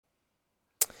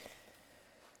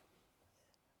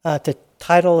The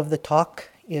title of the talk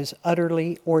is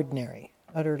Utterly Ordinary.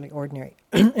 Utterly Ordinary.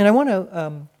 And I want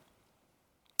to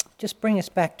just bring us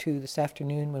back to this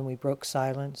afternoon when we broke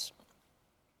silence.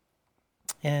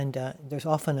 And there's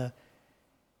often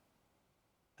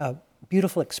a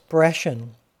beautiful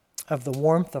expression of the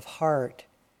warmth of heart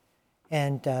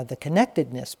and the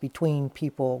connectedness between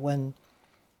people when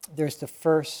there's the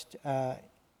first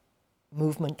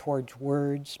movement towards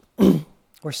words.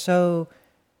 We're so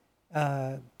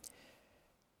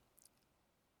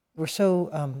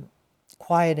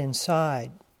quiet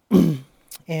inside,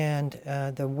 and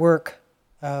the work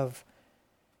of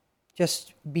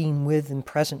just being with and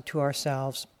present to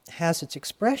ourselves has its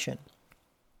expression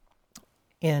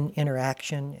in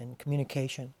interaction and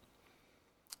communication.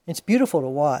 It's beautiful to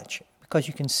watch because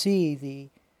you can see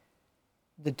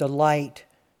the delight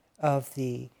of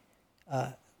the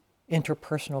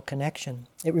interpersonal connection.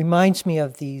 It reminds me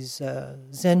of these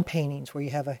Zen paintings where you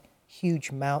have a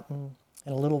huge mountain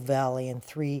and a little valley and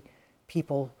three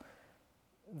people,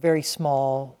 very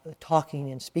small,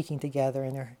 talking and speaking together,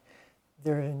 and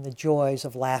they're in the joys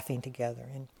of laughing together.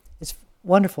 And it's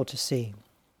wonderful to see.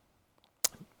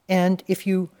 And if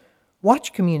you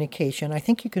watch communication, I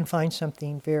think you can find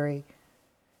something very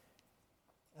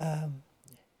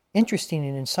interesting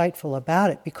and insightful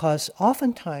about it, because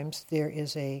oftentimes there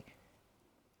is a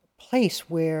place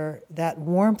where that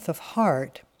warmth of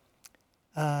heart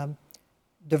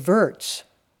diverts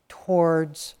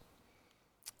towards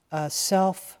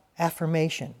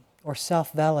self-affirmation or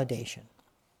self-validation.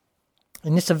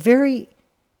 And it's a very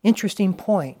interesting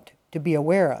point to be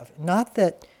aware of. Not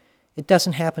that it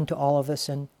doesn't happen to all of us,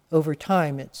 and over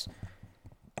time it's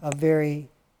a very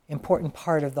important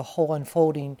part of the whole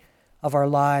unfolding of our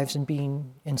lives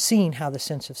and seeing how the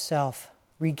sense of self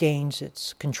regains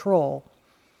its control.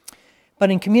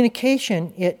 But in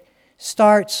communication, it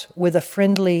starts with a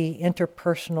friendly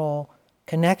interpersonal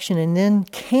connection and then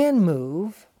can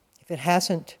move, if it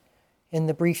hasn't in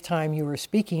the brief time you were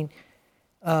speaking,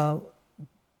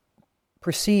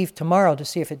 perceive tomorrow to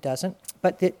see if it doesn't,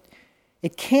 but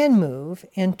it can move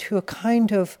into a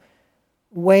kind of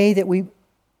way that we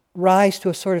rise to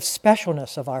a sort of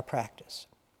specialness of our practice.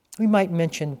 We might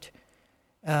mention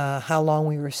how long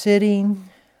we were sitting,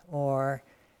 or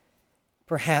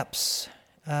perhaps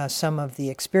some of the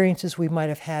experiences we might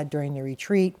have had during the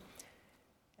retreat,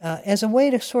 as a way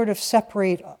to sort of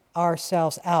separate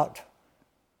ourselves out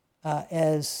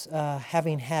as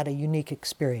having had a unique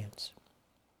experience.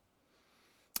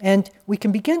 And we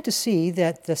can begin to see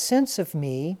that the sense of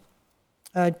me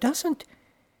doesn't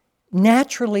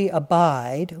naturally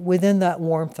abide within that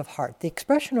warmth of heart. The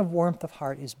expression of warmth of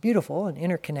heart is beautiful and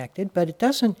interconnected, but it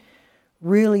doesn't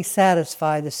really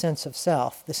satisfy the sense of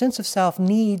self. The sense of self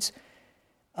needs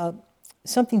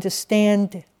something to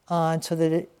stand on so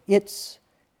that its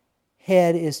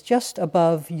head is just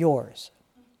above yours.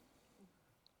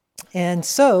 And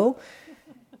so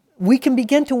we can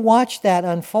begin to watch that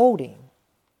unfolding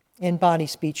in body,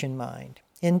 speech, and mind.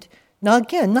 And now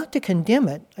again, not to condemn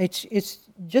it, it's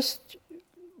just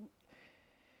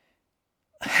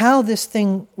how this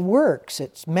thing works.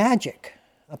 It's magic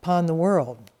upon the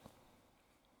world.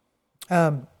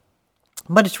 But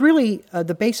it's really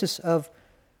the basis of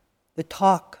the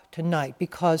talk tonight,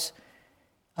 because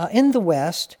in the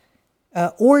West,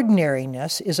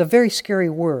 ordinariness is a very scary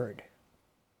word.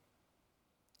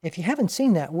 If you haven't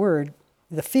seen that word,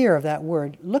 the fear of that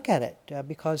word, look at it,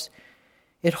 because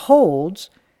it holds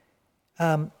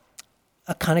a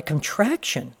kind of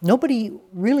contraction. Nobody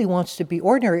really wants to be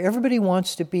ordinary. Everybody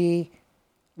wants to be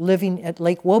living at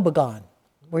Lake Wobegon,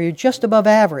 where you're just above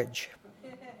average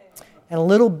and a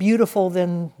little beautiful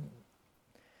than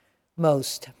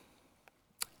most.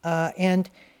 And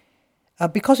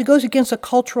because it goes against a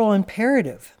cultural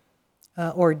imperative,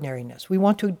 ordinariness. We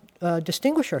want to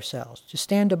distinguish ourselves, to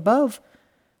stand above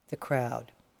the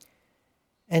crowd.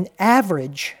 And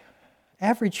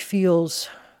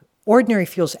ordinary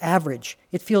feels average.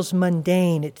 It feels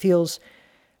mundane. It feels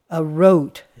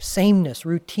rote, sameness,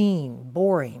 routine,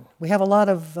 boring. We have a lot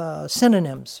of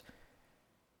synonyms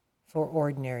for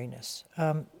ordinariness.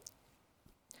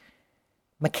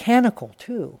 Mechanical,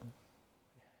 too.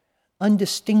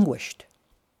 Undistinguished.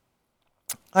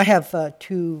 I have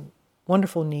two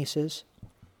wonderful nieces.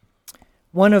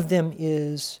 One of them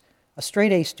is a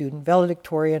straight-A student,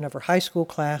 valedictorian of her high school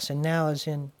class, and now is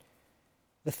in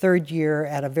the third year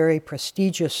at a very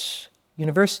prestigious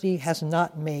university, has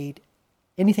not made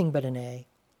anything but an A.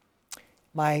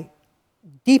 My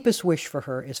deepest wish for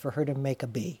her is for her to make a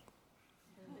B.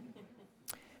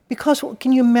 Because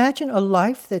can you imagine a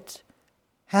life that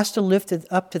has to live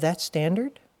up to that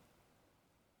standard?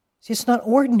 See, it's not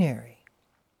ordinary.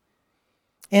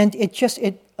 And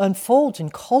it unfolds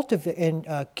and cultivates and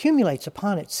accumulates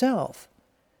upon itself,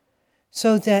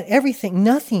 so that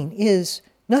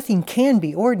nothing can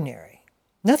be ordinary.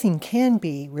 Nothing can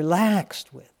be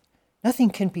relaxed with. Nothing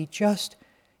can be just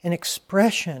an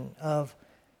expression of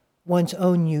one's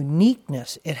own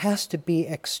uniqueness. It has to be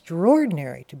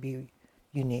extraordinary to be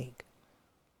unique,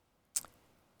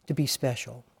 to be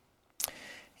special.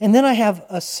 And then I have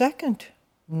a second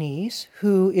niece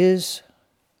who is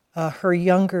her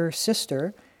younger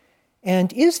sister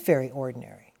and is very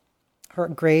ordinary. Her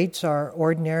grades are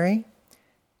ordinary.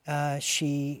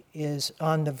 She is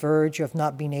on the verge of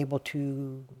not being able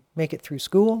to make it through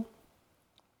school.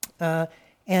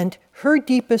 And her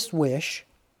deepest wish,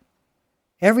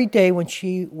 every day when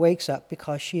she wakes up,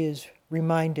 because she is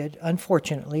reminded,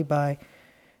 unfortunately, by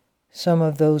some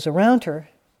of those around her,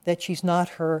 that she's not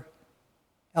her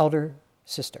elder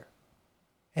sister.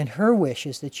 And her wish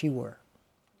is that she were.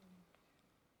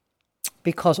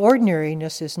 Because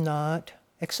ordinariness is not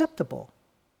acceptable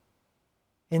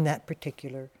in that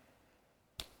particular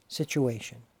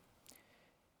situation.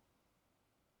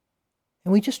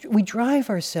 And we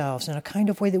drive ourselves in a kind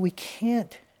of way that we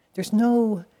can't, there's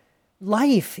no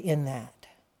life in that.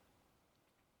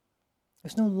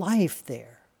 There's no life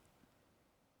there.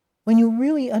 When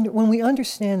we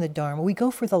understand the Dharma, we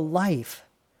go for the life.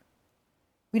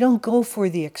 We don't go for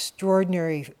the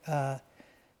extraordinary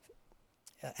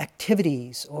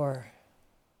activities or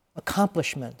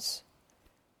accomplishments.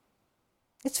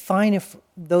 It's fine if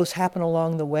those happen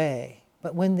along the way,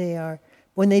 but when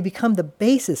they become the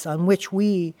basis on which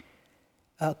we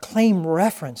claim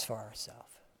reference for ourselves.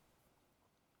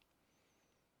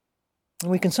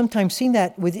 And we can sometimes see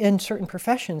that within certain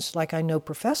professions, like I know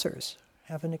professors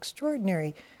have an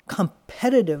extraordinary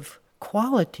competitive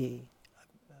quality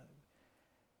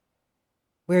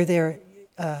where they're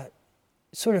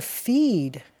sort of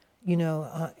feed,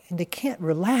 and they can't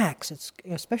relax. It's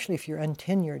especially if you're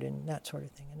untenured and that sort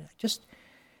of thing. And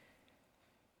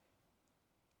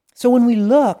so when we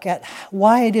look at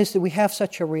why it is that we have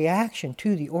such a reaction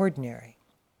to the ordinary,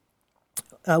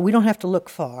 we don't have to look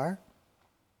far,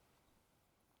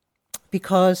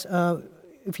 because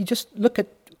if you just look at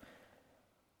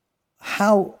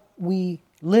how we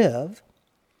live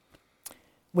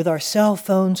with our cell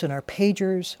phones and our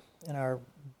pagers and our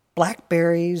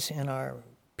Blackberries and our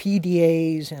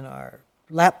PDAs and our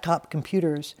laptop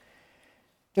computers,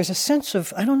 there's a sense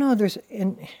of, there's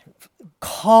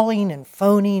calling and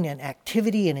phoning and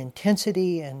activity and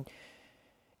intensity, and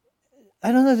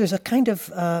there's a kind of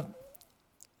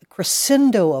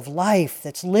crescendo of life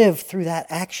that's lived through that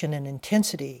action and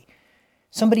intensity.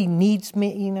 Somebody needs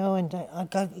me, and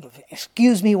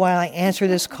excuse me while I answer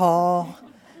this call.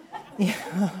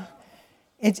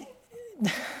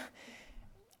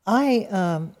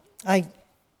 I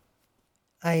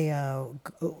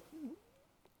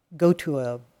go to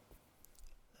a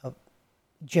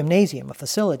gymnasium, a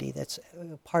facility that's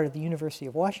part of the University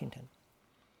of Washington.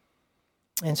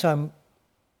 And so I'm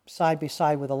side by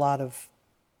side with a lot of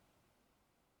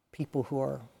people who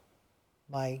are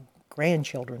my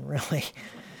grandchildren, really.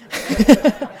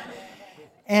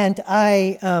 And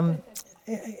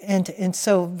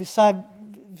so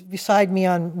beside me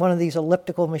on one of these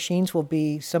elliptical machines will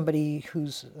be somebody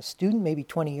who's a student, maybe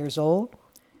 20 years old.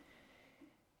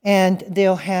 And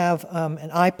they'll have an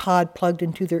iPod plugged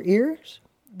into their ears.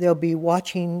 They'll be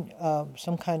watching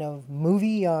some kind of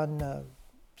movie on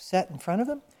set in front of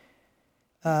them.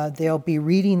 They'll be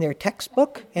reading their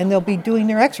textbook, and they'll be doing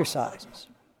their exercises.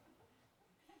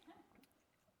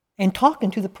 And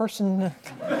talking to the person.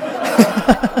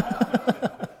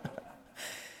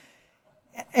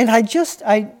 And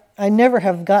I never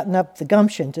have gotten up the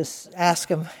gumption to ask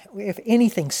them if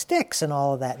anything sticks in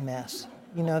all of that mess.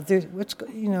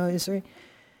 Is there?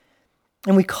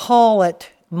 And we call it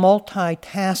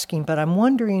multitasking, but I'm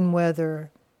wondering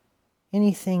whether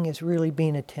anything is really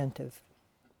being attentive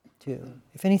to,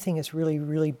 if anything is really,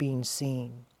 really being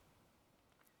seen.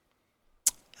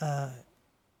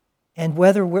 And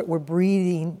whether what we're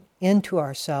breathing into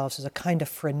ourselves is a kind of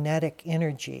frenetic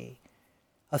energy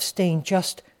of staying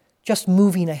just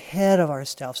moving ahead of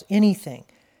ourselves, anything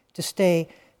to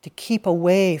keep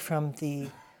away from the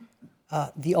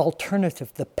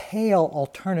alternative, the pale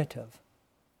alternative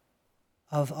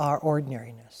of our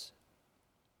ordinariness.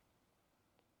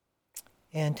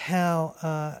 And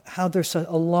how there's a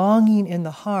longing in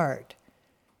the heart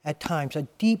at times, a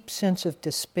deep sense of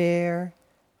despair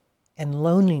and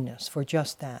loneliness for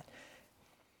just that.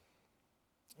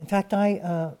 In fact,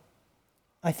 I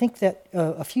think that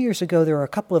a few years ago there were a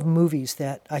couple of movies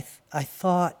that I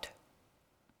thought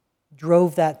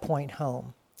drove that point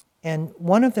home. And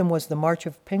one of them was The March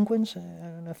of Penguins. I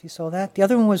don't know if you saw that. The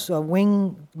other one was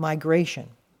Wing Migration.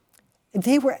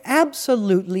 They were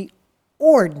absolutely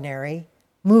ordinary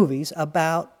movies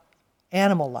about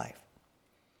animal life.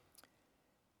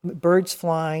 Birds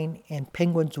flying and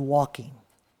penguins walking,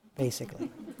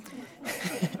 basically.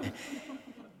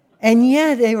 And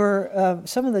yet they were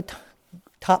some of the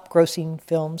top-grossing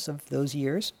films of those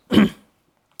years.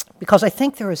 Because I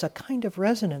think there is a kind of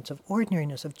resonance of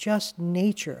ordinariness, of just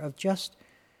nature, it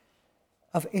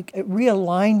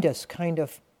realigned us kind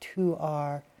of to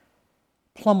our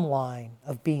plumb line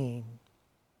of being.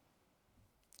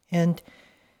 And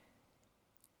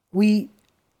we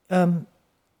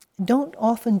don't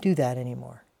often do that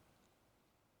anymore.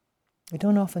 We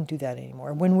don't often do that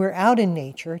anymore. When we're out in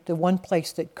nature, the one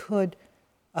place that could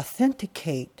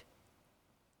authenticate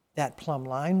that plumb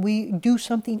line, we do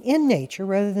something in nature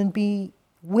rather than be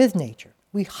with nature.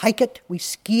 We hike it, we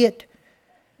ski it,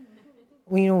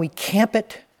 we camp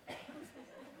it.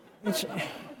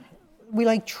 We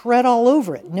like tread all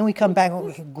over it, and then we come back,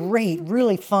 oh, great,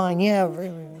 really fine, yeah.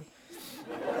 Really.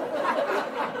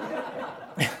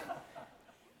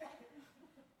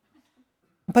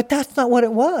 But that's not what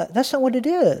it was. That's not what it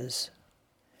is.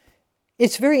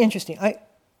 It's very interesting.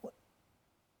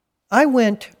 I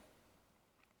went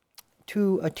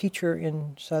to a teacher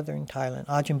in southern Thailand,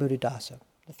 Ajahn Buddhadasa.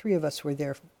 The three of us were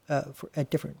there for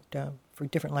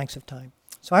different lengths of time.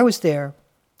 So I was there,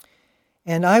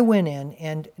 and I went in,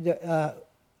 and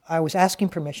I was asking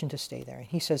permission to stay there. And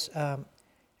he says,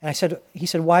 he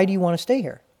said, why do you want to stay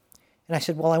here? And I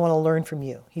said, well, I want to learn from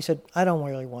you. He said, I don't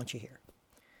really want you here.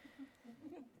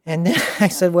 And then I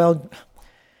said, well,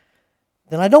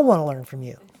 then I don't want to learn from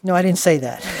you. No, I didn't say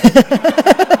that.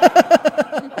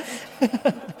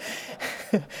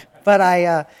 But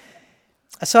I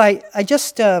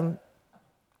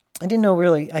didn't know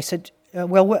really. I said,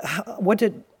 well, what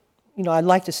did, I'd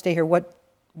like to stay here.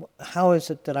 How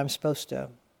is it that I'm supposed to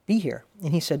be here?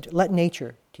 And he said, let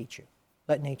nature teach you.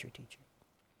 Let nature teach you.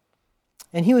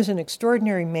 And he was an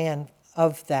extraordinary man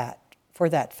for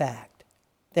that fact,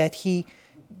 that he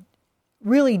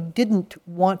really didn't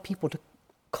want people to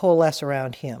coalesce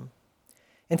around him.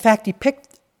 In fact, he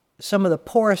picked some of the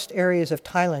poorest areas of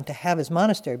Thailand to have his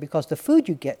monastery because the food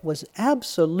you get was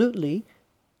absolutely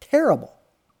terrible.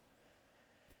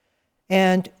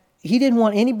 And he didn't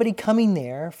want anybody coming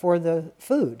there for the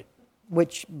food,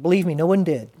 which, believe me, no one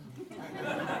did.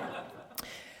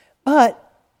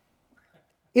 But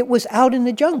it was out in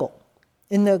the jungle,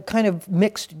 in the kind of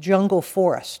mixed jungle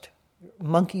forest,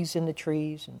 monkeys in the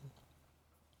trees and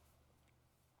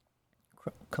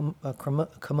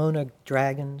kimono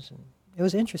dragons, and it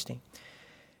was interesting.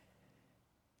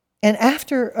 And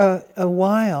after a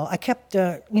while, I kept,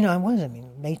 let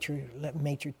nature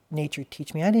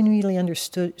teach me. I didn't really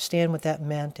understand what that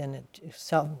meant, and it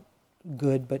sounded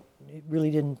good, but it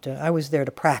really didn't. I was there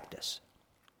to practice.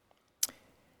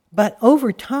 But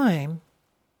over time,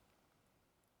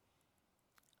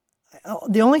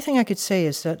 the only thing I could say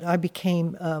is that I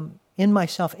became, in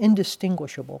myself,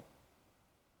 indistinguishable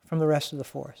from the rest of the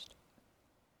forest.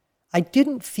 I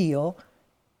didn't feel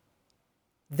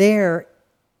there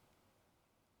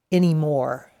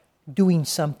anymore doing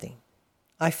something.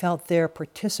 I felt there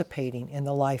participating in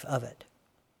the life of it.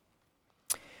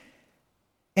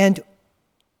 And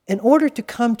in order to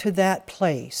come to that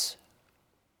place,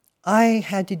 I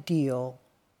had to deal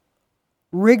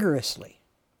rigorously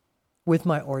with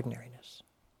my ordinariness.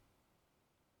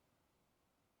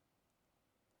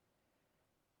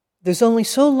 There's only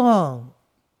so long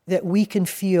that we can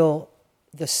feel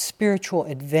the spiritual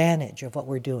advantage of what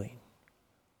we're doing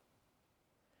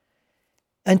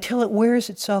until it wears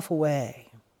itself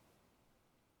away,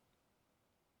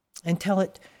 until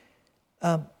it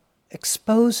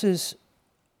exposes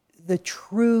the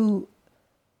true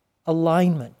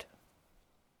alignment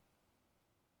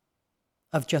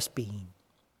of just being.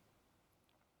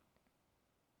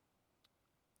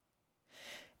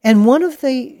 And one of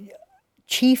the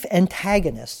chief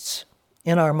antagonists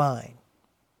in our mind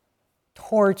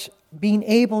towards being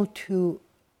able to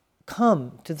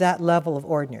come to that level of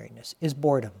ordinariness is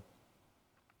boredom.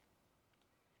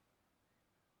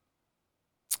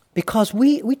 Because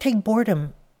we take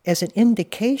boredom as an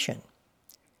indication,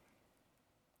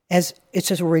 as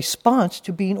it's a response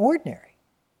to being ordinary.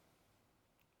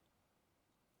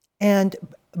 And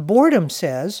boredom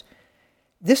says,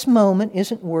 this moment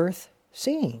isn't worth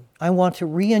seeing. I want to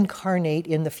reincarnate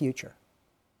in the future.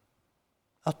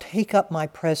 I'll take up my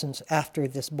presence after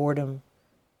this boredom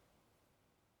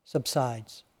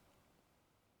subsides.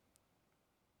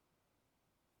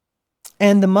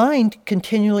 And the mind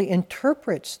continually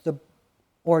interprets the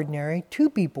ordinary to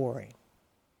be boring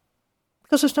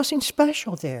because there's nothing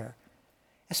special there,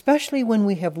 especially when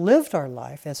we have lived our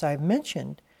life, as I've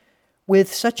mentioned,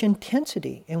 with such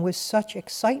intensity and with such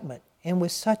excitement and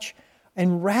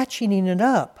ratcheting it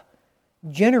up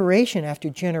generation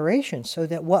after generation, so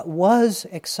that what was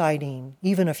exciting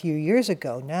even a few years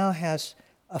ago now has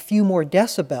a few more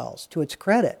decibels to its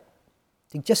credit,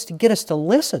 just to get us to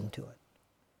listen to it.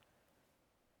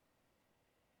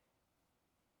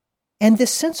 And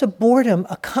this sense of boredom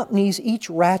accompanies each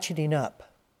ratcheting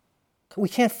up. We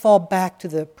can't fall back to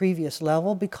the previous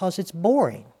level because it's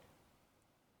boring.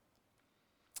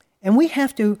 And we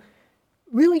have to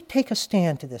really take a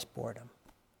stand to this boredom.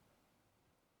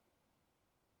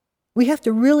 We have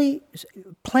to really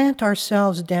plant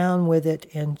ourselves down with it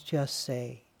and just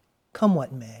say, come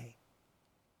what may,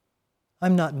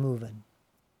 I'm not moving.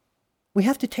 We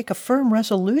have to take a firm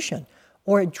resolution,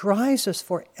 or it drives us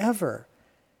forever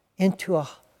into a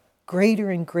greater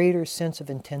and greater sense of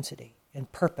intensity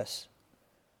and purpose.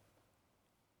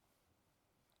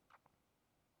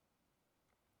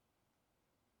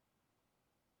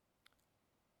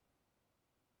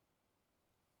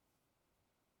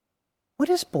 What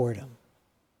is boredom?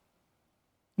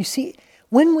 You see,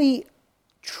 when we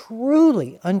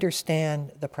truly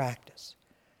understand the practice,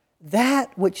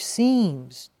 that which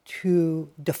seems to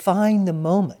define the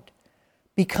moment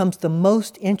becomes the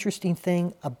most interesting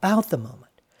thing about the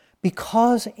moment,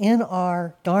 because in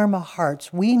our Dharma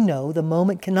hearts we know the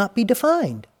moment cannot be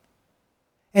defined.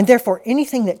 And therefore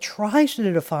anything that tries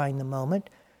to define the moment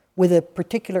with a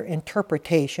particular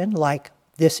interpretation, like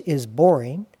this is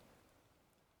boring,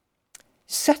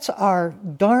 sets our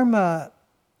Dharma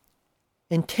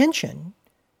intention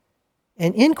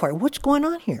and inquiry. What's going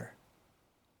on here?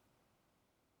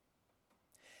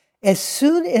 As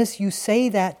soon as you say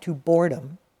that to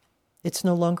boredom, it's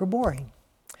no longer boring.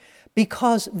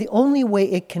 Because the only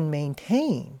way it can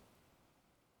maintain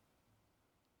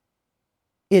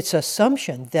its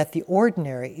assumption that the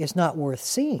ordinary is not worth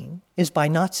seeing is by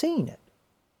not seeing it.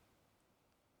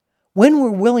 When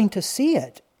we're willing to see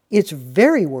it, it's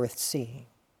very worth seeing,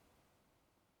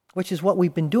 which is what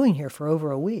we've been doing here for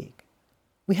over a week.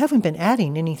 We haven't been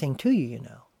adding anything to you, you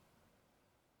know.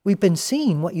 We've been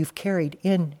seeing what you've carried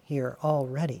in here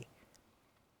already.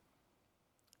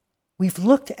 We've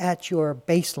looked at your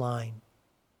baseline.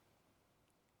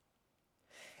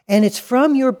 And it's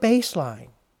from your baseline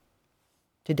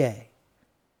today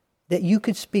that you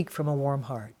could speak from a warm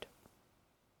heart.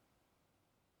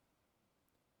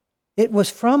 It was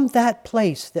from that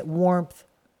place that warmth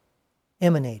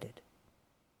emanated.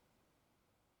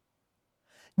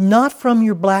 Not from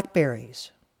your BlackBerries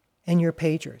and your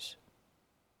pagers.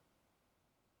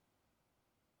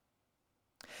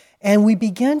 And we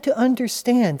begin to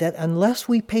understand that unless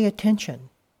we pay attention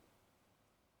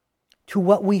to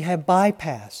what we have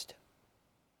bypassed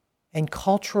and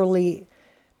culturally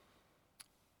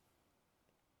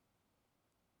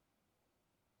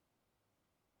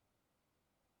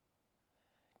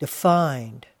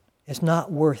defined as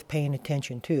not worth paying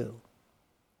attention to,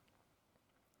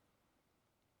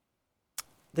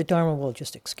 the Dharma will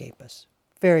just escape us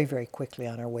very, very quickly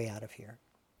on our way out of here.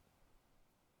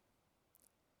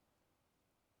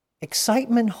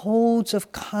 Excitement holds a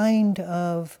kind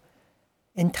of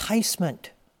enticement.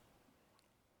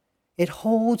 It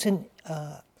holds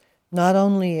not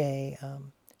only a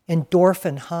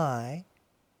endorphin high,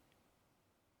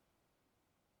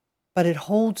 but it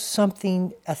holds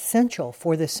something essential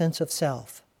for the sense of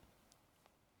self.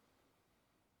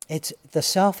 The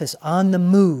self is on the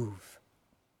move.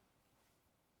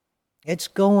 It's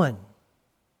going.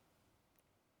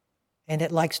 And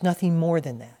it likes nothing more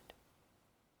than that.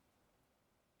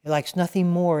 It likes nothing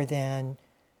more than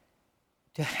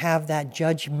to have that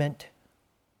judgment,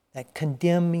 that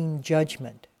condemning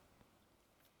judgment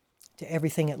to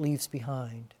everything it leaves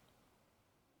behind,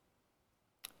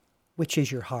 which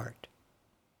is your heart.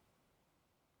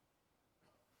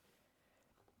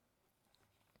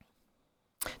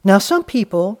 Now, some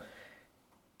people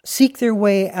seek their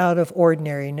way out of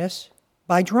ordinariness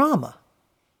by drama.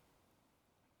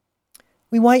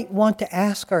 We might want to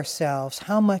ask ourselves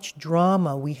how much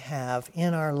drama we have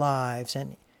in our lives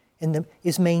and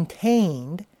is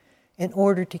maintained in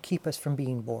order to keep us from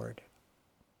being bored.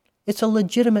 It's a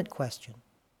legitimate question.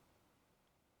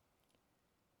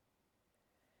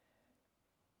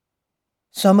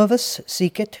 Some of us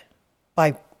seek it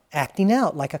by acting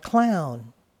out like a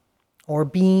clown or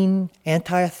being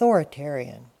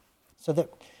anti-authoritarian so that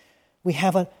we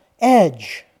have an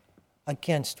edge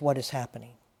against what is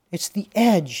happening. It's the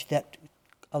edge that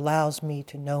allows me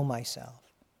to know myself.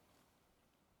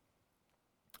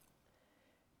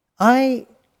 I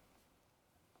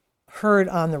heard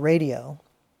on the radio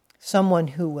someone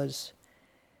who was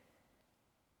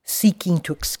seeking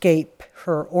to escape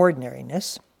her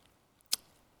ordinariness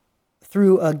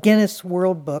through a Guinness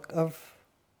World Book of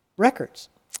Records.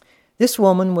 This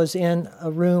woman was in a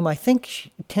room, I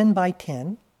think 10 by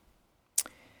 10,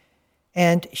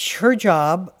 and her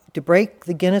job to break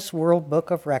the Guinness World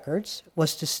Book of Records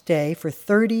was to stay for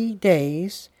 30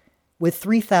 days with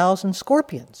 3,000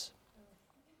 scorpions.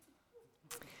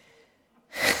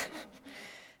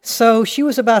 So she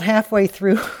was about halfway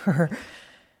through her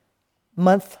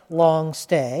month-long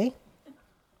stay,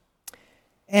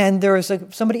 and there was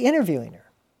somebody interviewing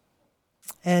her.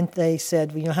 And they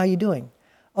said, how are you doing?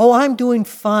 Oh, I'm doing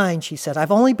fine, she said.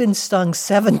 I've only been stung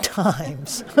 7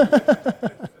 times.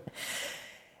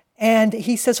 And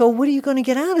he says, well, what are you going to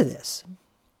get out of this?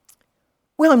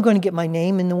 Well, I'm going to get my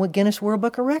name in the Guinness World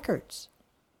Book of Records.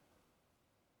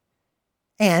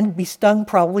 And be stung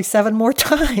probably 7 more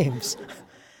times.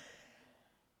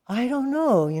 I don't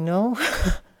know,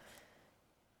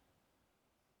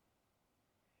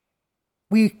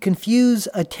 We confuse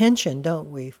attention,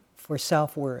 don't we, for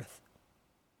self-worth.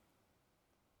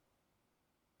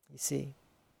 You see.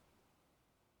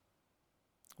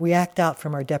 We act out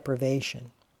from our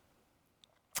deprivation.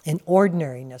 And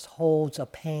ordinariness holds a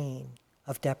pain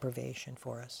of deprivation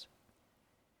for us.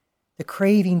 The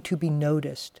craving to be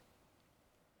noticed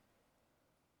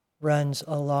runs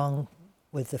along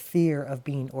with the fear of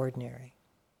being ordinary.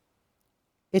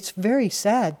 It's very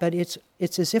sad, but it's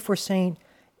as if we're saying,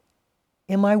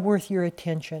 am I worth your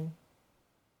attention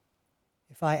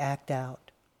if I act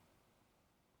out?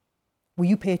 Will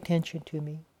you pay attention to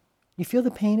me? You feel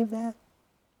the pain of that?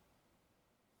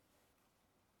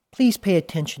 Please pay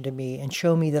attention to me and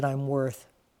show me that I'm worth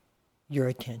your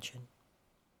attention.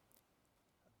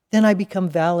 Then I become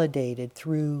validated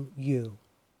through you,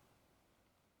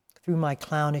 through my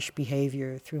clownish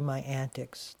behavior, through my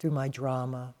antics, through my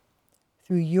drama,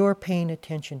 through your paying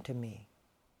attention to me.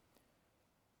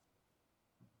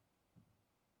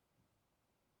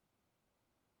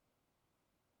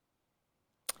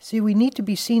 See, we need to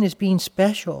be seen as being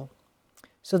special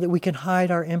so that we can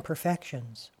hide our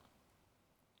imperfections.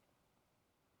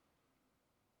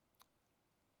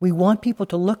 We want people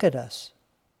to look at us.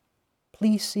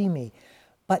 Please see me,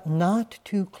 but not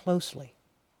too closely.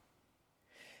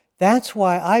 That's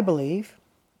why I believe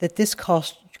that this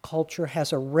culture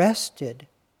has arrested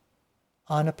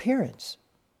on appearance.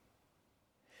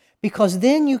 Because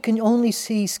then you can only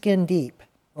see skin deep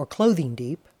or clothing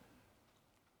deep.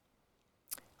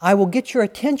 I will get your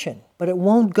attention, but it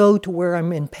won't go to where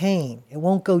I'm in pain. It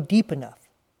won't go deep enough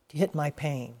to hit my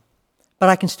pain. But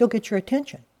I can still get your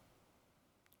attention.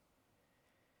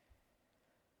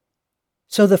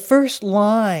 So the first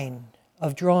line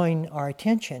of drawing our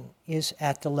attention is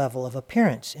at the level of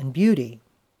appearance and beauty,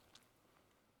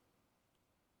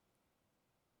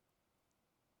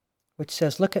 which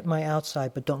says, look at my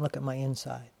outside, but don't look at my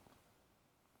inside.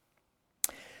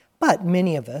 But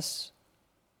many of us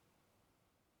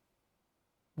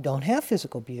don't have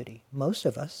physical beauty, most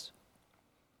of us.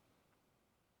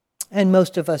 And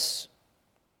most of us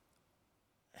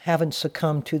haven't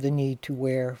succumbed to the need to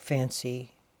wear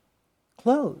fancy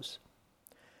clothes.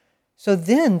 So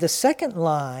then the second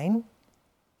line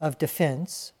of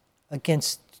defense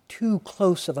against too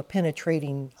close of a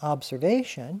penetrating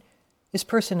observation is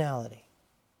personality.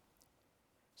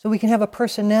 So we can have a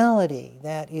personality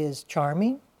that is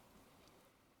charming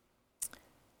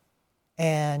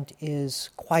and is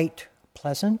quite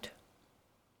pleasant,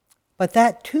 but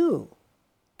that too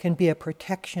can be a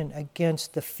protection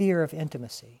against the fear of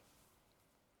intimacy.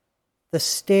 The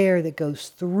stare that goes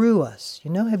through us.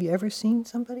 Have you ever seen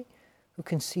somebody who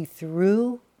can see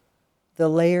through the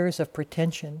layers of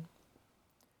pretension?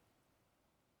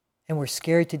 And we're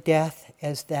scared to death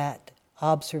as that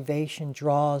observation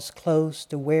draws close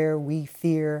to where we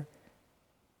fear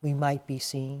we might be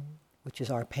seen, which is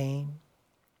our pain.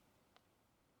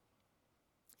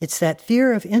 It's that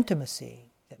fear of intimacy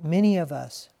that many of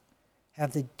us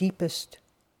have the deepest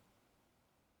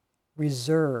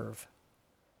reserve,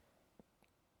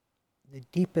 the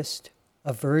deepest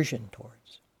aversion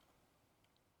towards.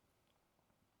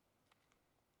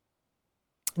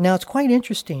 Now it's quite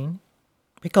interesting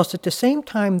because at the same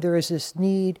time there is this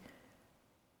need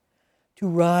to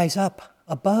rise up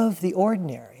above the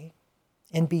ordinary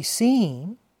and be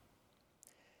seen.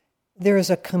 There is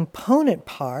a component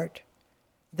part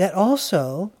that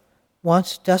also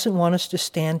doesn't want us to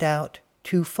stand out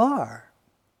too far.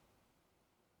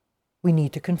 We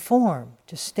need to conform,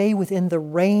 to stay within the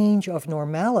range of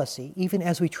normalcy, even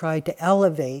as we try to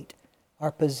elevate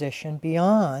our position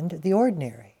beyond the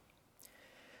ordinary.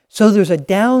 So there's a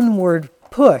downward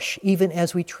push even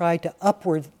as we try to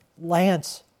upward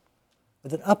lance,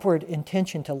 with an upward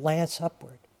intention to lance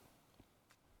upward.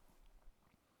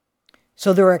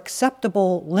 So there are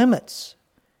acceptable limits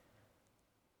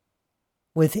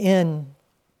within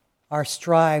our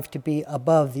strive to be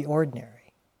above the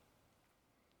ordinary.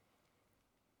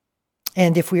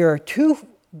 And if we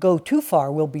go too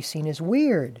far, we'll be seen as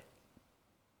weird,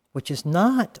 which is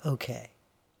not okay.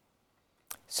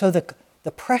 So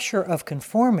the pressure of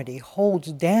conformity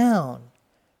holds down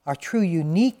our true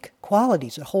unique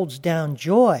qualities. It holds down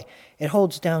joy. It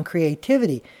holds down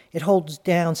creativity. It holds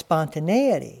down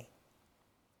spontaneity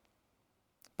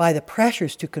by the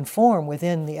pressures to conform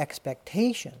within the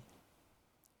expectation.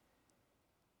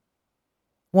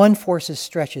 One force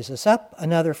stretches us up,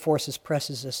 another force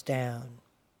presses us down.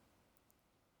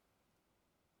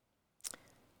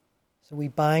 So we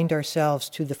bind ourselves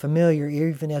to the familiar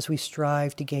even as we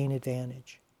strive to gain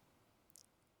advantage.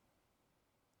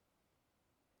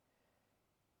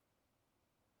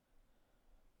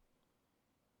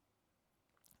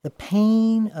 The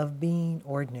pain of being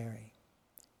ordinary,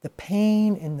 the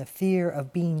pain and the fear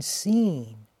of being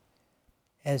seen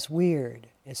as weird,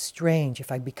 as strange,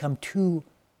 if I become too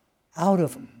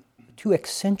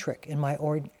eccentric in my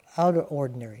other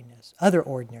ordinariness.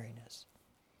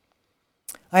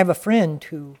 I have a friend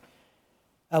who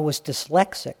was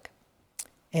dyslexic,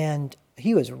 and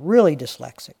he was really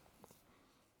dyslexic.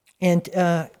 And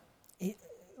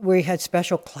where he had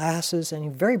special classes, and he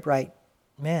was a very bright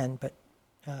man, but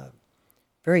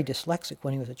very dyslexic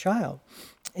when he was a child.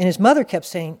 And his mother kept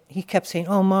saying,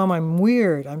 "Oh, Mom, I'm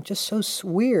weird. I'm just so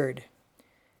weird."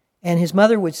 And his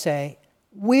mother would say,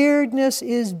 "Weirdness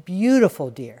is beautiful,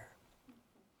 dear."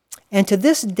 And to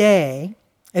this day,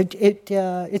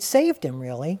 it saved him,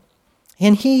 really.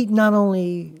 And he not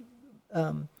only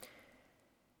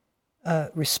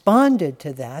responded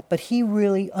to that, but he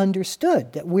really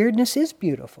understood that weirdness is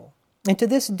beautiful. And to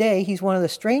this day, he's one of the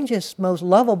strangest, most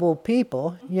lovable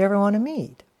people you ever want to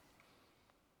meet.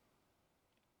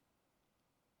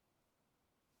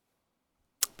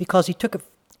 Because he took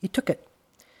it,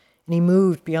 and he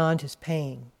moved beyond his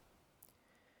pain.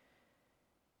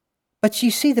 But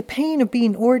you see, the pain of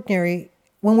being ordinary,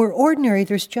 when we're ordinary,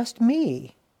 there's just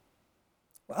me.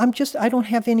 I don't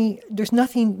have any, there's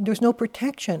no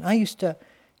protection. I used to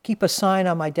keep a sign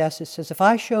on my desk that says, if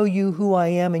I show you who I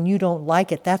am and you don't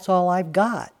like it, that's all I've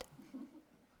got.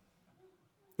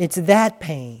 It's that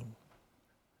pain.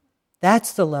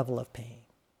 That's the level of pain.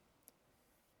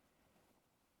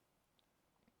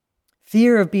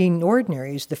 Fear of being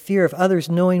ordinary is the fear of others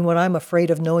knowing what I'm afraid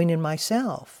of knowing in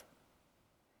myself.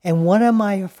 And what am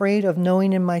I afraid of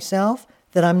knowing in myself?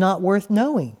 That I'm not worth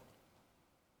knowing.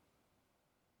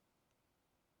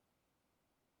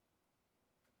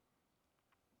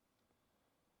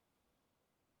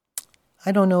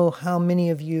 I don't know how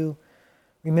many of you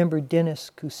remember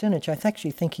Dennis Kucinich. I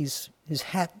actually think his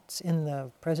hat's in the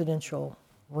presidential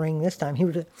ring this time. He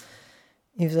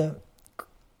was a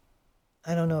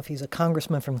I don't know if he's a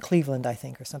congressman from Cleveland, I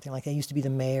think, or something like that. He used to be the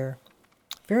mayor.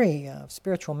 Very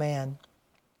spiritual man.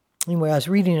 Anyway, I was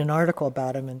reading an article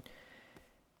about him, and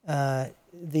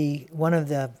one of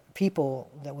the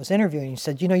people that was interviewing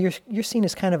said, you're seen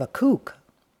as kind of a kook.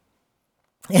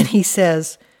 And he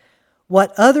says,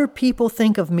 what other people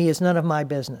think of me is none of my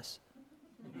business.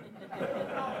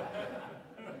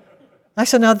 I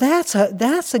said, now that's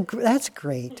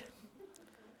great.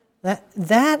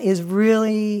 That is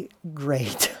really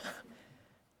great.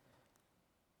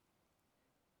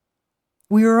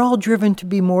 We are all driven to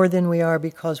be more than we are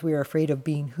because we are afraid of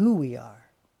being who we are.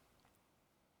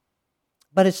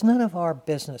 But it's none of our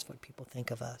business what people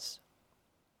think of us.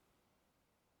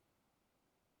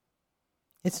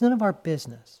 It's none of our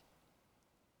business.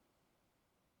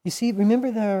 You see,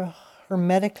 remember they're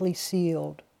hermetically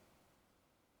sealed.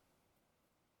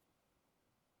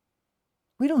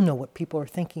 We don't know what people are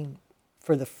thinking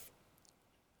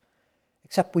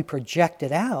except we project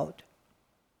it out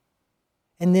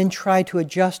and then try to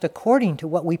adjust according to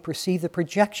what we perceive the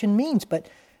projection means. But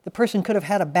the person could have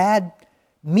had a bad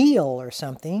meal or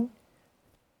something.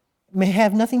 It may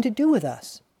have nothing to do with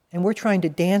us. And we're trying to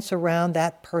dance around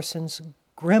that person's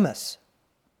grimace.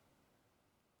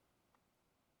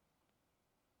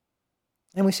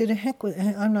 And we say, to heck with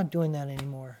it, I'm not doing that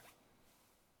anymore.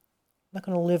 I'm not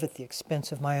going to live at the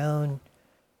expense of my own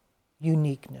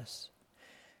uniqueness.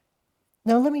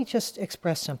 Now, let me just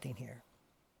express something here.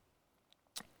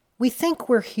 We think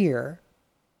we're here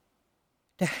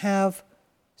to have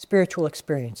spiritual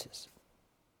experiences.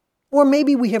 Or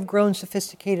maybe we have grown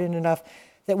sophisticated enough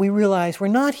that we realize we're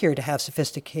not here to have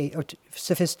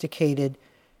sophisticated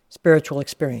spiritual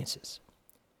experiences.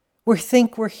 We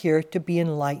think we're here to be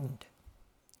enlightened.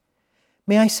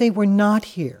 May I say we're not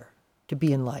here to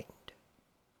be enlightened.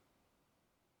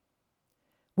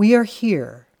 We are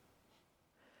here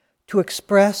to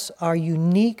express our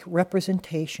unique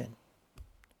representation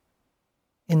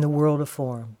in the world of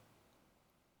form.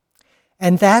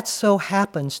 And that so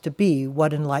happens to be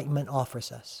what enlightenment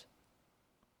offers us.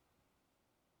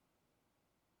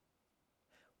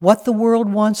 What the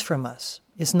world wants from us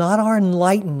is not our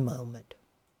enlightened moment,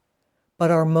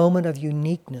 but our moment of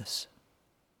uniqueness,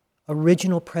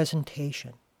 original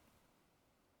presentation.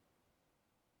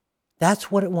 That's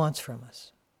what it wants from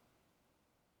us.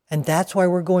 And that's why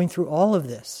we're going through all of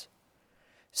this,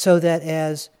 so that,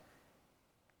 as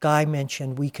Guy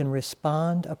mentioned, we can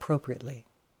respond appropriately.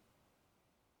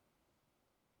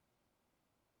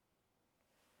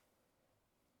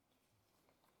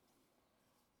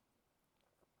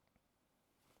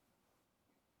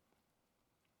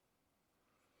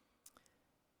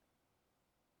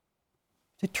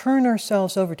 To turn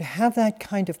ourselves over, to have that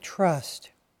kind of trust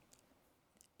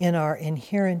in our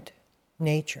inherent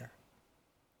nature.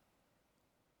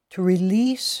 To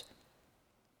release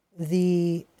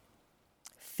the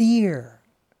fear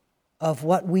of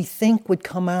what we think would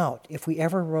come out if we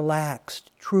ever relaxed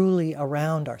truly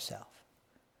around ourselves.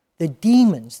 The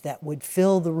demons that would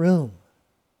fill the room.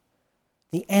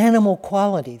 The animal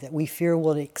quality that we fear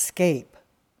will escape.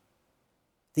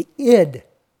 The id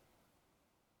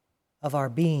of our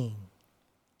being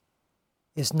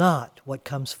is not what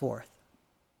comes forth.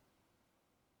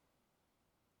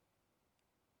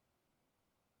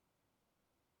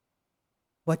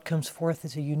 What comes forth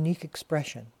is a unique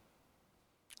expression,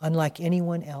 unlike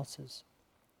anyone else's.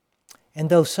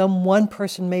 And though one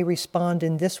person may respond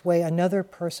in this way, another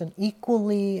person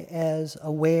equally as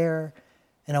aware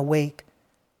and awake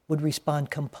would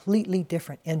respond completely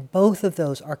different. And both of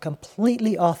those are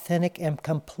completely authentic and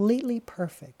completely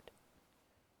perfect.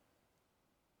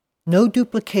 No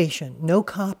duplication, no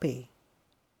copy.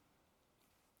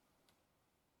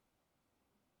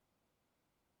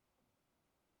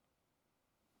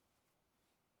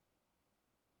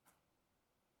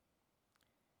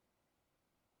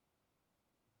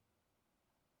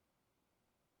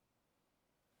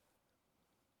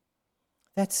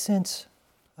 That sense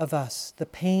of us, the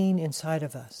pain inside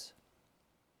of us,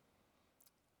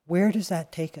 where does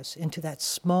that take us? Into that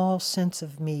small sense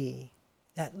of me,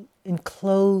 that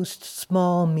enclosed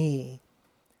small me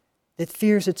that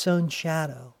fears its own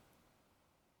shadow,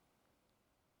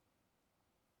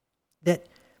 that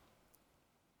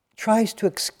tries to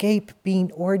escape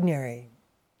being ordinary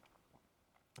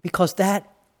because that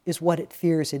is what it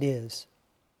fears it is.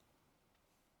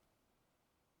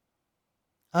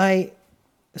 I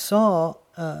saw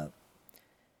an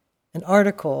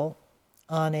article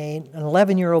on an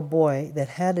 11-year-old boy that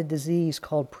had a disease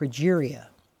called progeria.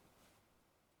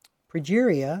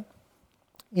 Progeria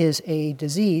is a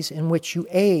disease in which you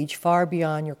age far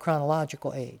beyond your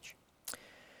chronological age.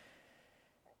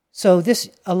 So this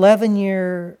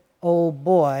 11-year-old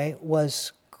boy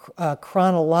was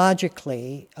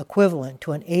chronologically equivalent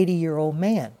to an 80-year-old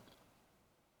man.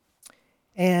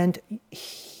 And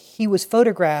he was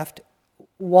photographed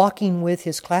walking with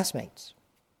his classmates.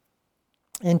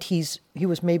 And he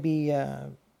was maybe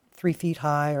 3 feet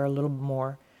high or a little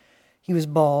more. He was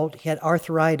bald. He had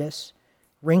arthritis,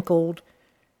 wrinkled.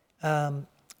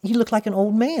 He looked like an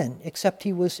old man, except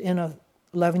he was in a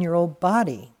 11-year-old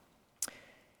body.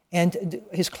 And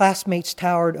his classmates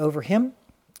towered over him,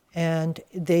 and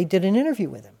they did an interview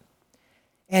with him.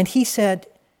 And they said,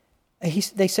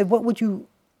 do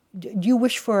you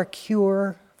wish for a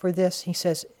cure for this? He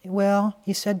says, well,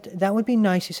 he said, that would be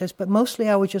nice. He says, but mostly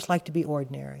I would just like to be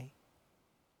ordinary.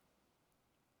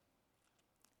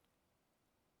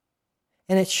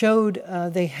 And it showed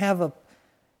they have a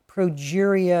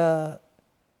progeria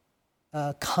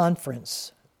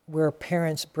conference where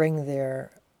parents bring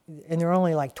their, and there are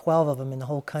only like 12 of them in the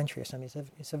whole country or something.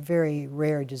 It's a very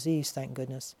rare disease, thank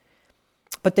goodness.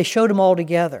 But they showed them all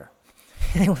together.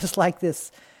 And it was like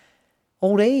this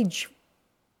old age,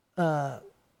 it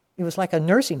was like a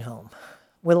nursing home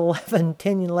with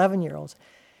 11-year-olds.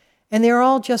 And they were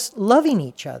all just loving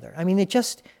each other. I mean, it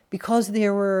just, because they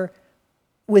were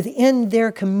within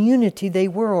their community, they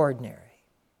were ordinary.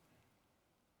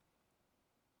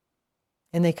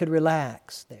 And they could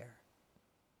relax there.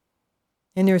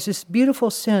 And there's this beautiful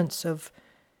sense of,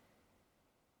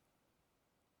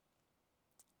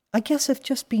 I guess, of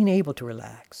just being able to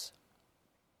relax.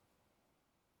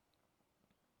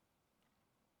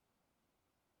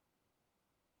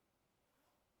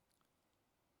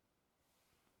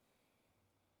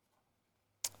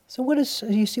 So what does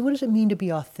it mean to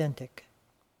be authentic?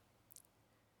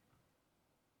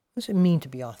 What does it mean to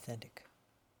be authentic?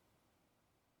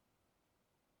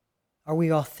 Are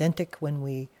we authentic when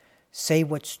we say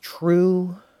what's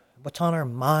true, what's on our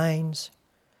minds?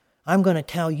 I'm going to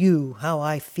tell you how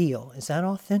I feel. Is that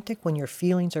authentic when your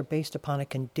feelings are based upon a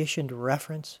conditioned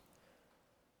reference?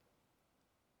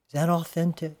 Is that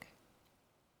authentic?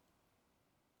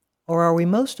 Or are we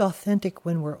most authentic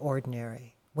when we're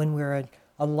ordinary, when we're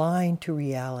aligned to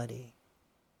reality?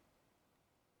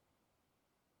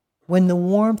 When the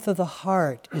warmth of the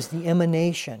heart is the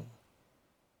emanation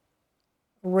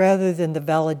rather than the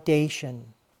validation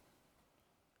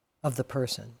of the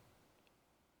person.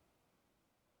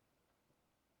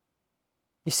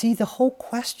 You see, the whole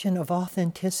question of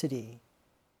authenticity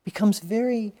becomes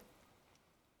very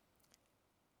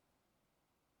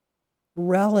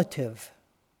relative.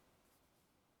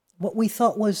 What we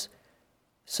thought was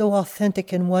so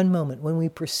authentic in one moment, when we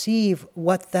perceive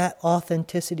what that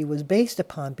authenticity was based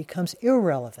upon, becomes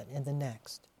irrelevant in the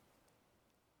next.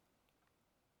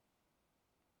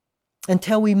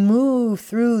 Until we move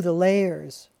through the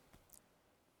layers,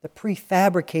 the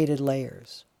prefabricated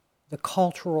layers, the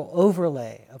cultural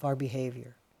overlay of our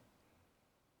behavior,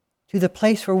 to the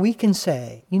place where we can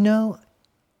say,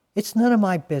 it's none of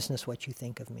my business what you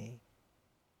think of me.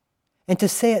 And to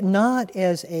say it not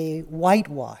as a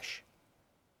whitewash,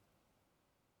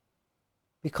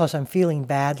 because I'm feeling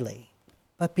badly,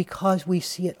 but because we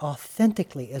see it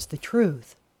authentically as the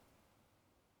truth.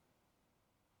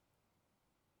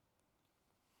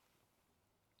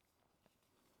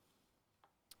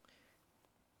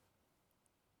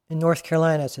 In North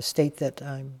Carolina, it's a state that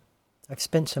I've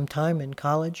spent some time in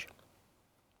college.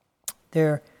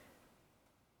 Their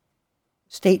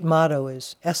state motto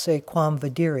is esse quam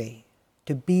videre,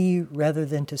 to be rather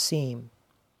than to seem.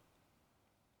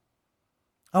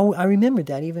 Oh, I remembered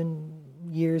that even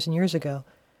years and years ago.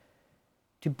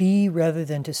 To be rather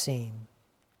than to seem.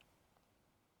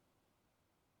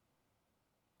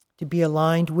 To be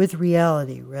aligned with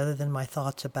reality rather than my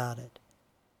thoughts about it.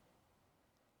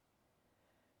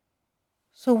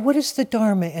 So what is the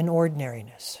Dharma in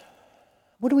ordinariness?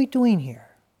 What are we doing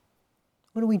here?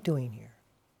 What are we doing here?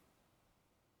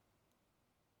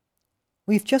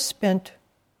 We've just spent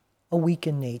a week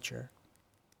in nature.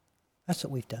 That's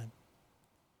what we've done.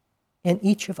 In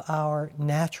each of our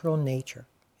natural nature.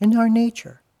 In our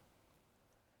nature.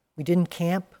 We didn't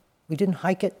camp. We didn't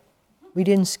hike it. We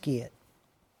didn't ski it.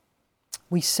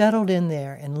 We settled in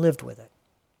there and lived with it.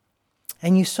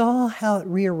 And you saw how it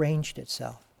rearranged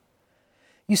itself.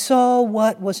 You saw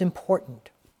what was important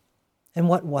and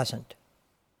what wasn't.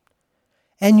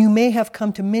 And you may have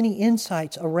come to many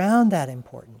insights around that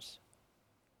importance.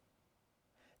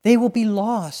 They will be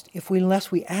lost unless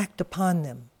we act upon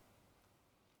them.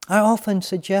 I often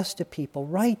suggest to people,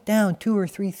 write down 2 or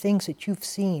 3 things that you've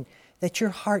seen, that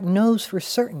your heart knows for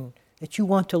certain that you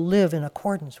want to live in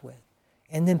accordance with,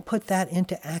 and then put that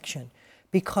into action.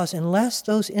 Because unless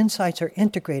those insights are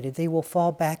integrated, they will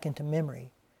fall back into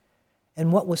memory.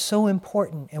 And what was so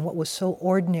important and what was so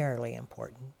ordinarily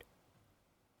important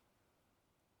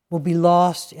will be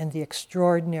lost in the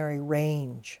extraordinary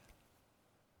range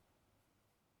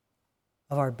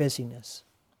of our busyness.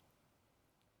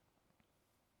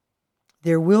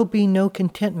 There will be no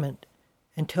contentment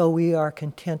until we are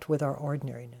content with our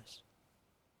ordinariness.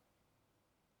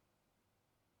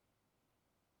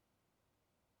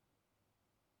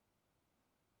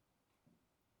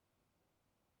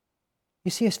 You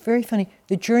see, it's very funny.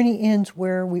 The journey ends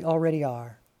where we already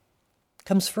are.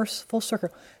 Comes first full circle.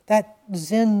 That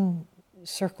Zen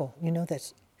circle,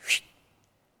 that's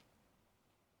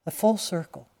the full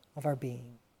circle of our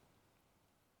being.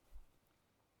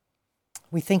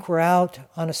 We think we're out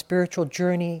on a spiritual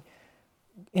journey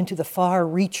into the far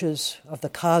reaches of the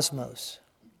cosmos,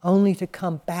 only to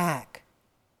come back.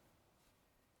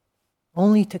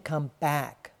 Only to come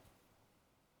back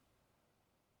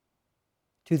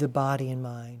to the body and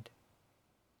mind.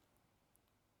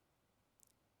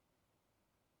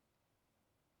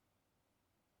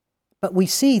 But we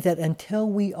see that until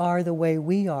we are the way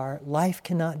we are, life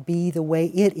cannot be the way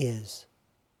it is.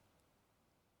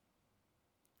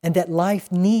 And that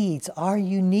life needs our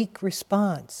unique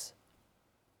response,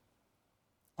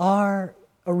 our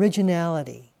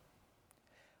originality,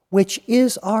 which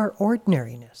is our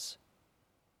ordinariness,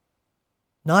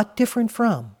 not different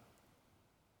from.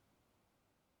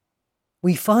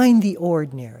 We find the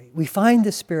ordinary, we find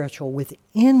the spiritual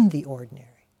within the ordinary.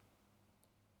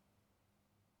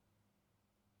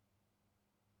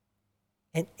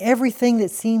 And everything that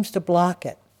seems to block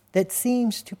it, that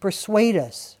seems to persuade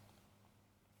us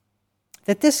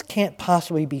that this can't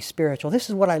possibly be spiritual. This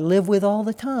is what I live with all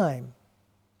the time.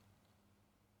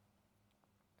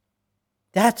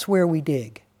 That's where we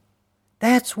dig.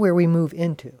 That's where we move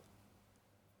into.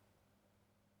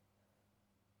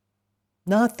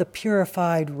 Not the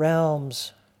purified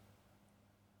realms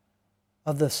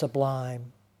of the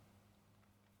sublime.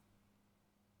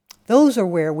 Those are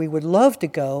where we would love to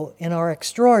go in our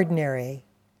extraordinary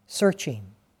searching,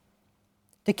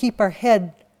 to keep our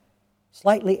head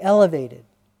slightly elevated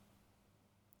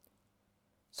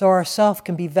so our self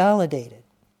can be validated,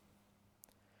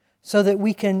 so that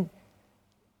we can,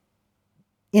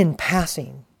 in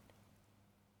passing,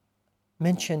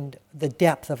 mention the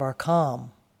depth of our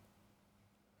calm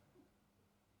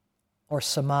or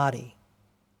samadhi.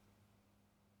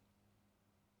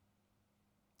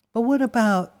 But what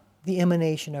about the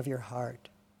emanation of your heart?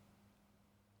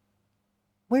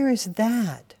 Where is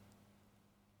that?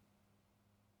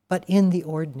 But in the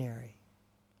ordinary,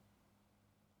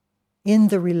 in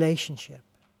the relationship,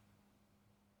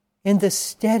 in the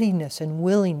steadiness and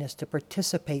willingness to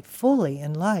participate fully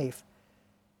in life,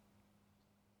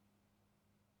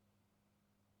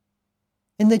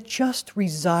 in the just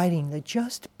residing, the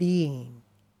just being.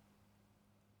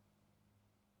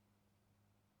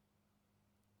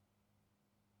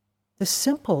 The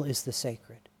simple is the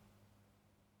sacred.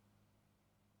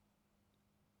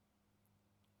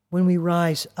 When we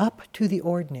rise up to the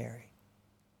ordinary,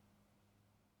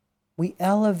 we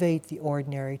elevate the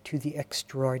ordinary to the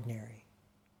extraordinary.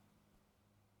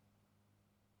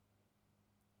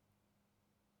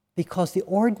 Because the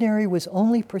ordinary was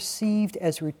only perceived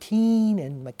as routine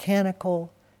and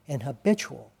mechanical and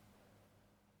habitual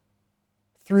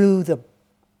through the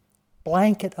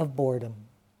blanket of boredom.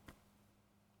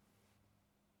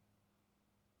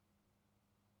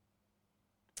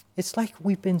 It's like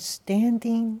we've been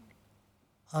standing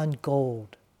on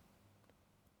gold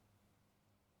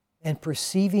and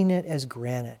perceiving it as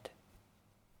granite.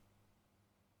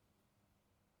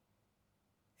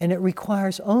 And it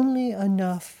requires only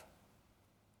enough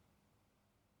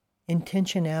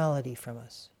intentionality from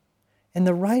us and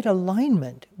the right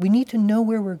alignment. We need to know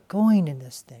where we're going in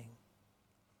this thing.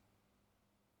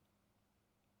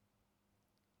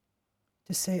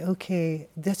 To say, okay,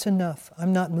 that's enough.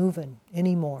 I'm not moving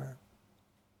anymore.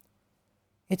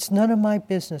 It's none of my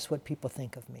business what people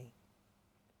think of me.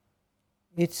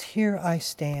 It's here I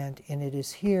stand, and it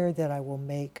is here that I will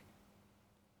make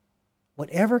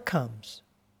whatever comes.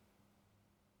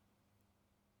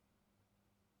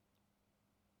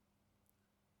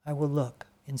 I will look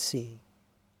and see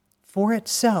for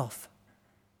itself.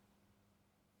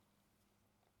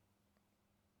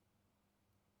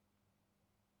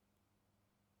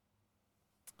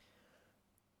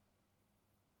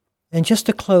 And just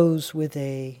to close with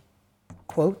a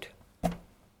quote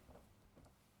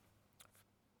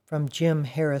from Jim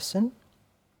Harrison,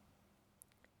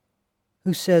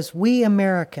 who says, "We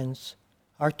Americans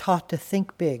are taught to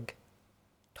think big,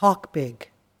 talk big,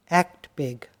 act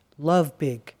big, love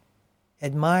big,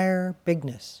 admire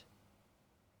bigness.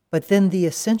 But then the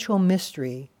essential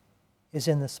mystery is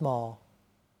in the small."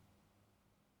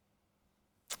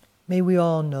 May we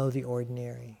all know the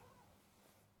ordinary.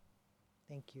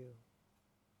 Thank you.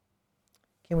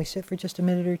 Can we sit for just a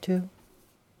minute or two?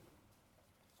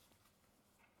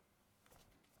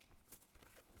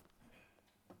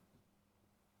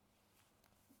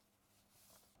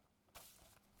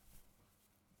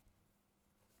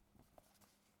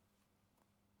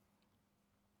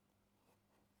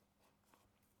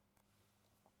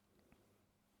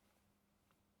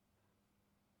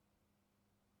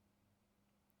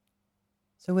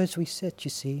 So as we sit, you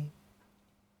see,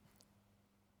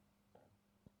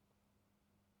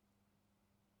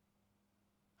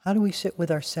 how do we sit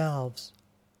with ourselves?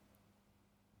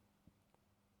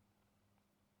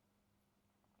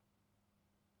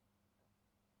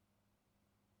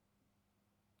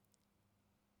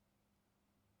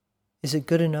 Is it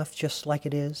good enough just like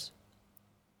it is?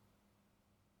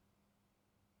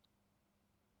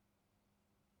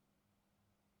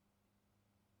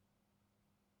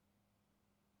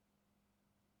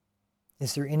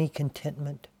 Is there any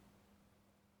contentment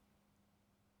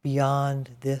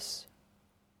beyond this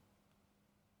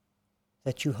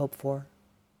that you hope for?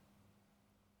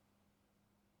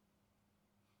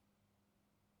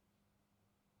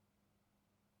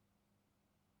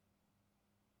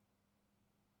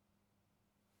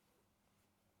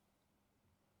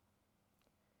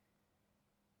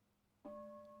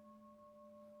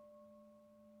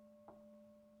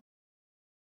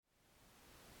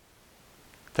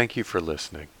 Thank you for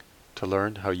listening. To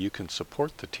learn how you can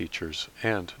support the teachers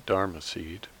and Dharma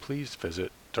Seed, please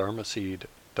visit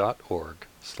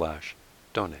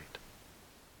dharmaseed.org/donate.